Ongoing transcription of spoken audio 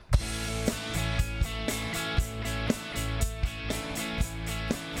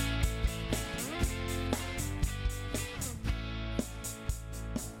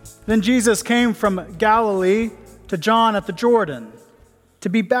Then Jesus came from Galilee to John at the Jordan to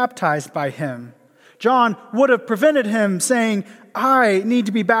be baptized by him. John would have prevented him, saying, "I need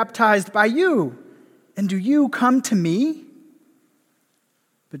to be baptized by you, and do you come to me?"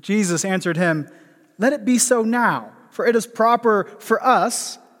 But Jesus answered him, "Let it be so now, for it is proper for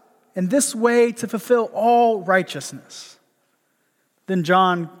us in this way to fulfill all righteousness." Then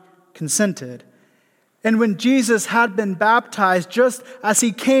John consented. And when Jesus had been baptized, just as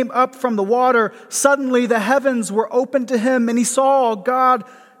he came up from the water, suddenly the heavens were opened to him, and he saw God's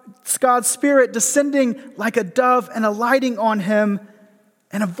Spirit descending like a dove and alighting on him.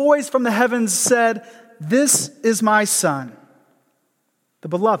 And a voice from the heavens said, "This is my Son, the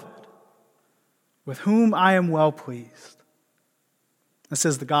beloved, with whom I am well pleased." This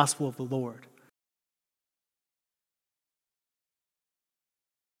is the gospel of the Lord.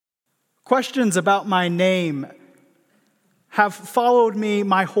 Questions about my name have followed me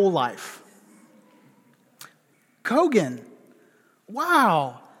my whole life. Kogan,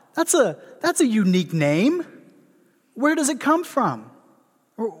 wow, that's a unique name. Where does it come from?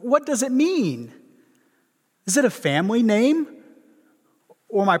 Or what does it mean? Is it a family name?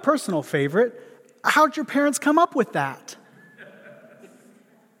 Or my personal favorite, how'd your parents come up with that?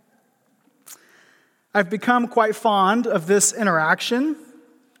 I've become quite fond of this interaction.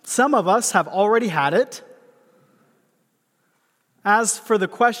 Some of us have already had it. As for the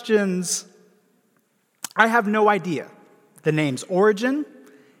questions, I have no idea the name's origin,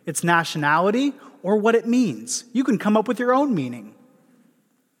 its nationality, or what it means. You can come up with your own meaning.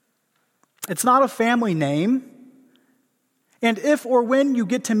 It's not a family name. And if or when you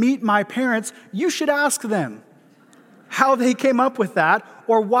get to meet my parents, you should ask them how they came up with that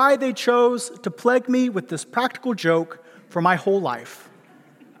or why they chose to plague me with this practical joke for my whole life.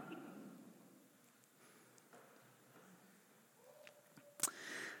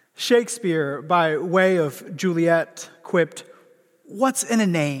 Shakespeare, by way of Juliet, quipped, "What's in a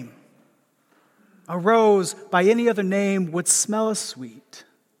name? A rose by any other name would smell as sweet."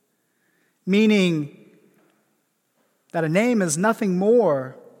 Meaning that a name is nothing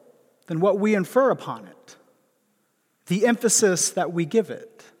more than what we infer upon it, the emphasis that we give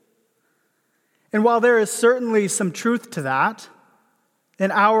it. And while there is certainly some truth to that, in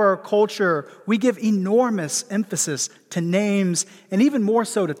our culture, we give enormous emphasis to names and even more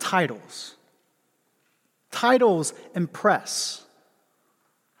so to titles. Titles impress.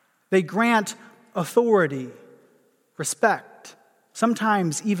 They grant authority, respect,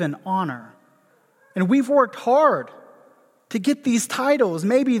 sometimes even honor. And we've worked hard to get these titles.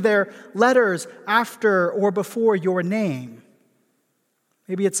 Maybe they're letters after or before your name.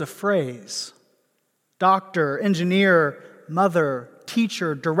 Maybe it's a phrase. Doctor, engineer, mother,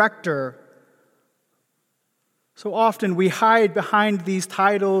 teacher, director. So often we hide behind these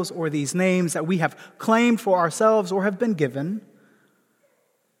titles or these names that we have claimed for ourselves or have been given.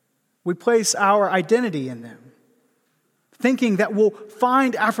 We place our identity in them, thinking that we'll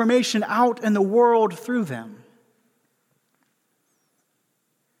find affirmation out in the world through them.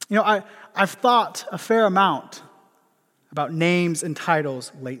 You know, I've thought a fair amount about names and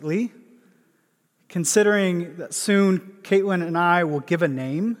titles lately, considering that soon Caitlin and I will give a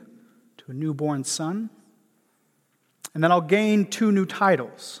name to a newborn son. And then I'll gain 2 new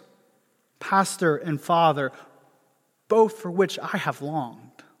titles, pastor and father, both for which I have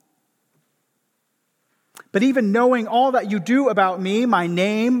longed. But even knowing all that you do about me, my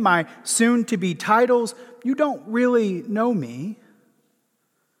name, my soon-to-be titles, you don't really know me.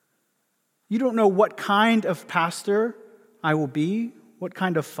 You don't know what kind of pastor I will be, what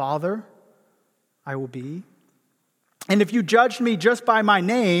kind of father I will be. And if you judged me just by my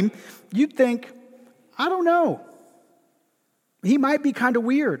name, you'd think, I don't know. He might be kind of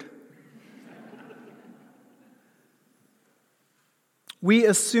weird. We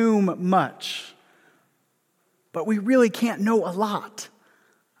assume much, but we really can't know a lot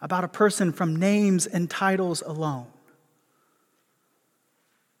about a person from names and titles alone.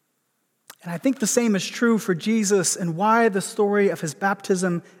 And I think the same is true for Jesus and why the story of his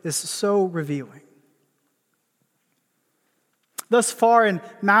baptism is so revealing. Thus far in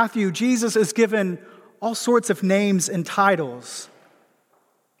Matthew, Jesus is given all sorts of names and titles,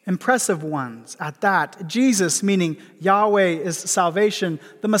 impressive ones at that. Jesus, meaning Yahweh is salvation.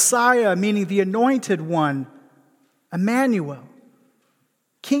 The Messiah, meaning the anointed one. Emmanuel,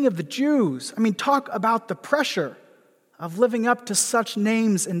 King of the Jews. I mean, talk about the pressure of living up to such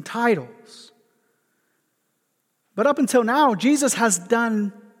names and titles. But up until now, Jesus has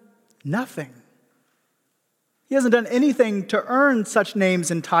done nothing. He hasn't done anything to earn such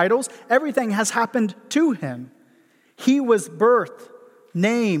names and titles. Everything has happened to him. He was birthed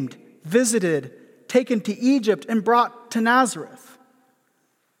named, visited, taken to Egypt, and brought to Nazareth.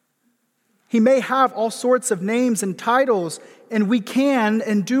 He may have all sorts of names and titles, and we can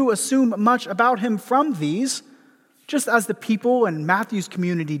and do assume much about him from these, just as the people in Matthew's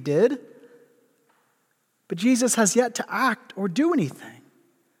community did. But Jesus has yet to act or do anything.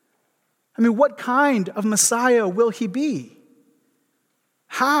 I mean, what kind of Messiah will he be?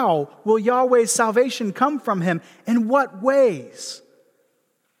 How will Yahweh's salvation come from him? In what ways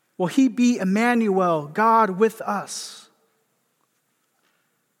will he be Emmanuel, God with us?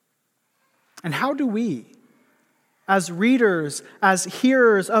 And how do we, as readers, as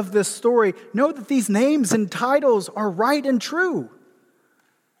hearers of this story, know that these names and titles are right and true?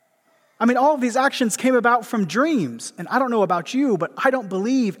 I mean, all of these actions came about from dreams. And I don't know about you, but I don't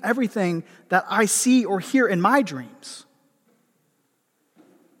believe everything that I see or hear in my dreams.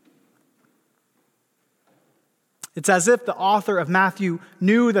 It's as if the author of Matthew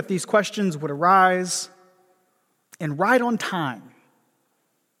knew that these questions would arise, and right on time,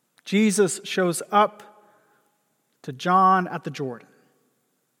 Jesus shows up to John at the Jordan.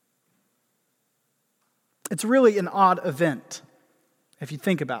 It's really an odd event, if you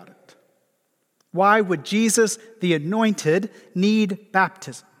think about it. Why would Jesus, the anointed, need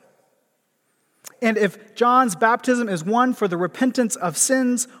baptism? And if John's baptism is one for the repentance of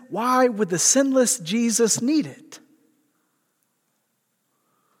sins, why would the sinless Jesus need it?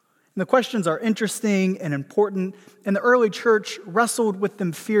 And the questions are interesting and important, and the early church wrestled with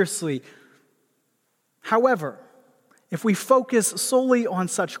them fiercely. However, if we focus solely on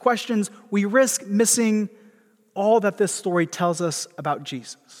such questions, we risk missing all that this story tells us about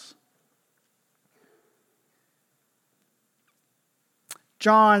Jesus.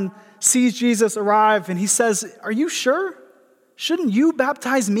 John sees Jesus arrive and he says, "Are you sure? Shouldn't you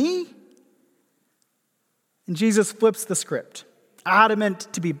baptize me?" And Jesus flips the script,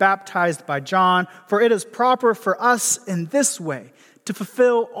 adamant to be baptized by John, for it is proper for us in this way to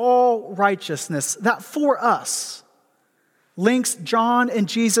fulfill all righteousness that for us links John and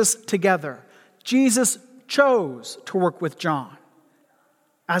Jesus together. Jesus chose to work with John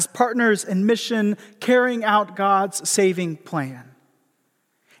as partners in mission, carrying out God's saving plan.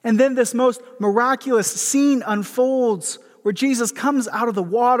 And then this most miraculous scene unfolds where Jesus comes out of the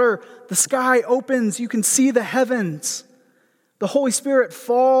water, the sky opens, you can see the heavens. The Holy Spirit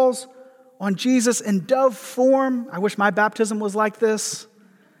falls on Jesus in dove form. I wish my baptism was like this.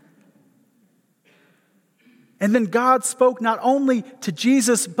 And then God spoke not only to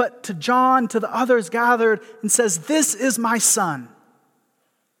Jesus, but to John, to the others gathered, and says, "This is my Son,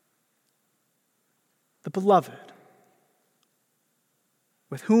 the beloved,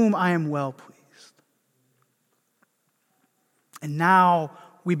 with whom I am well pleased." And now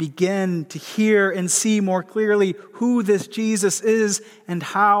we begin to hear and see more clearly who this Jesus is and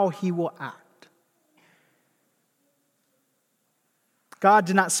how he will act. God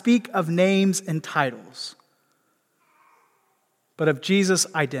did not speak of names and titles, but of Jesus'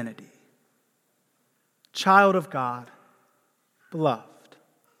 identity. Child of God, beloved.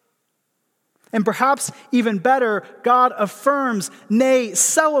 And perhaps even better, God affirms, nay,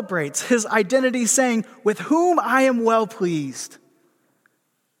 celebrates his identity, saying, "With whom I am well pleased."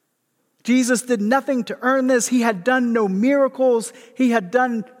 Jesus did nothing to earn this. He had done no miracles. He had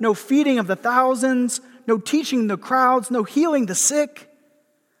done no feeding of the thousands, no teaching the crowds, no healing the sick.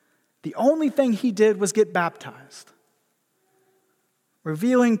 The only thing he did was get baptized,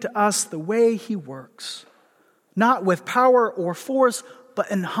 revealing to us the way he works, not with power or force, but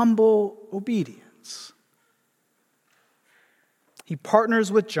in humble obedience. He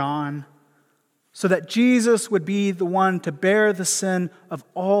partners with John so that Jesus would be the one to bear the sin of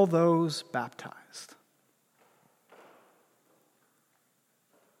all those baptized.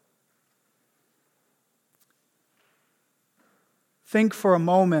 Think for a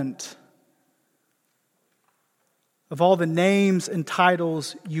moment of all the names and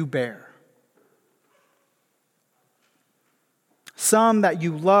titles you bear. Some that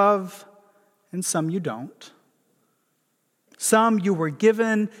you love and some you don't. Some you were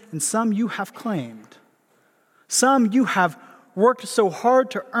given and some you have claimed. Some you have worked so hard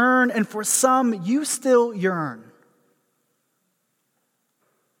to earn, and for some you still yearn.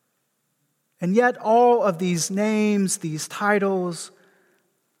 And yet all of these names, these titles,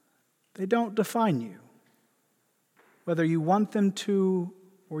 they don't define you, whether you want them to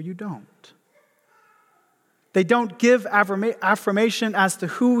or you don't. They don't give affirmation as to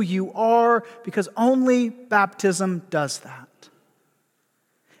who you are, because only baptism does that.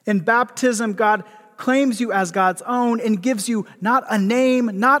 In baptism, God claims you as God's own and gives you not a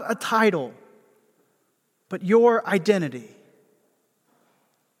name, not a title, but your identity.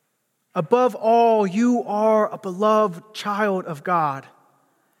 Above all, you are a beloved child of God.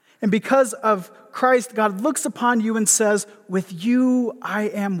 And because of Christ, God looks upon you and says, with you I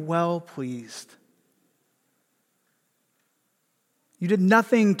am well pleased. You did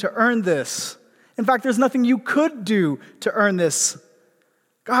nothing to earn this. In fact, there's nothing you could do to earn this.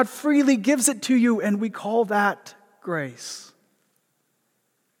 God freely gives it to you, and we call that grace.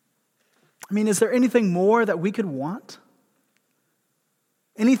 I mean, is there anything more that we could want?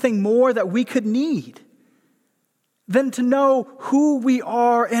 Anything more that we could need than to know who we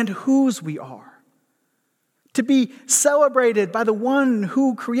are and whose we are? To be celebrated by the one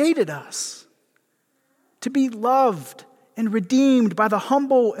who created us. To be loved and redeemed by the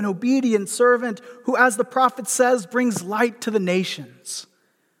humble and obedient servant who, as the prophet says, brings light to the nations.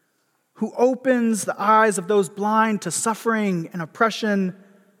 Who opens the eyes of those blind to suffering and oppression,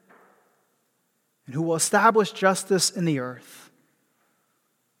 and who will establish justice in the earth.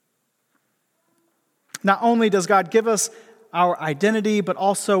 Not only does God give us our identity, but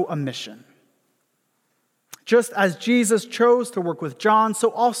also a mission. Just as Jesus chose to work with John,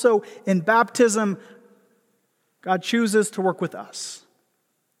 so also in baptism, God chooses to work with us.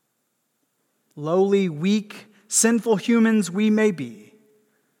 Lowly, weak, sinful humans we may be,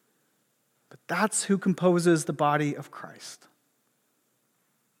 but that's who composes the body of Christ.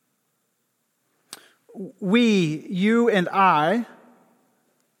 We, you and I,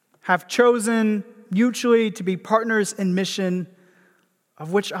 have chosen mutually to be partners in mission,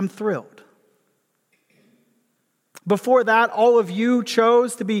 of which I'm thrilled. Before that, all of you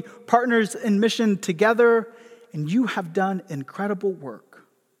chose to be partners in mission together, and you have done incredible work.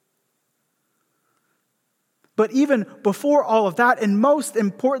 But even before all of that, and most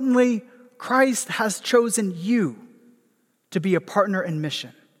importantly, Christ has chosen you to be a partner in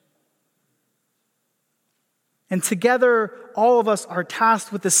mission. And together, all of us are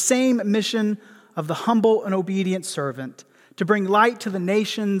tasked with the same mission of the humble and obedient servant, to bring light to the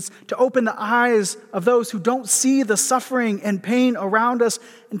nations, to open the eyes of those who don't see the suffering and pain around us,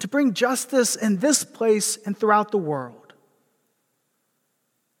 and to bring justice in this place and throughout the world.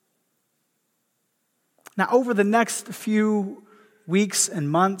 Now, over the next few weeks and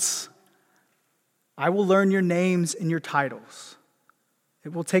months, I will learn your names and your titles.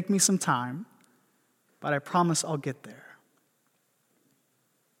 It will take me some time, but I promise I'll get there.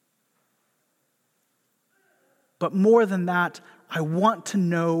 But more than that, I want to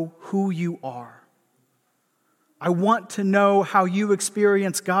know who you are. I want to know how you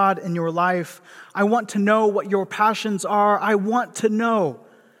experience God in your life. I want to know what your passions are. I want to know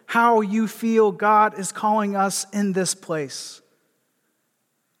how you feel God is calling us in this place.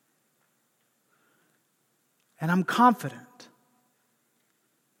 And I'm confident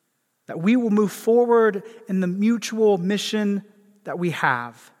that we will move forward in the mutual mission that we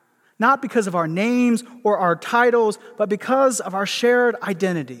have. Not because of our names or our titles, but because of our shared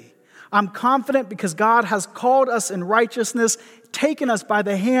identity. I'm confident because God has called us in righteousness, taken us by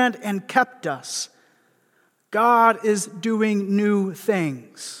the hand, and kept us. God is doing new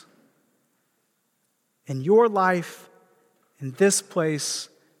things in your life, in this place,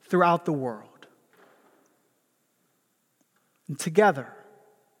 throughout the world. And together,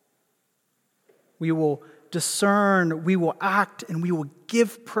 we will discern, we will act, and we will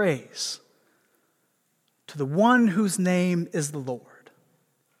give praise to the one whose name is the Lord.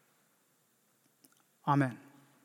 Amen.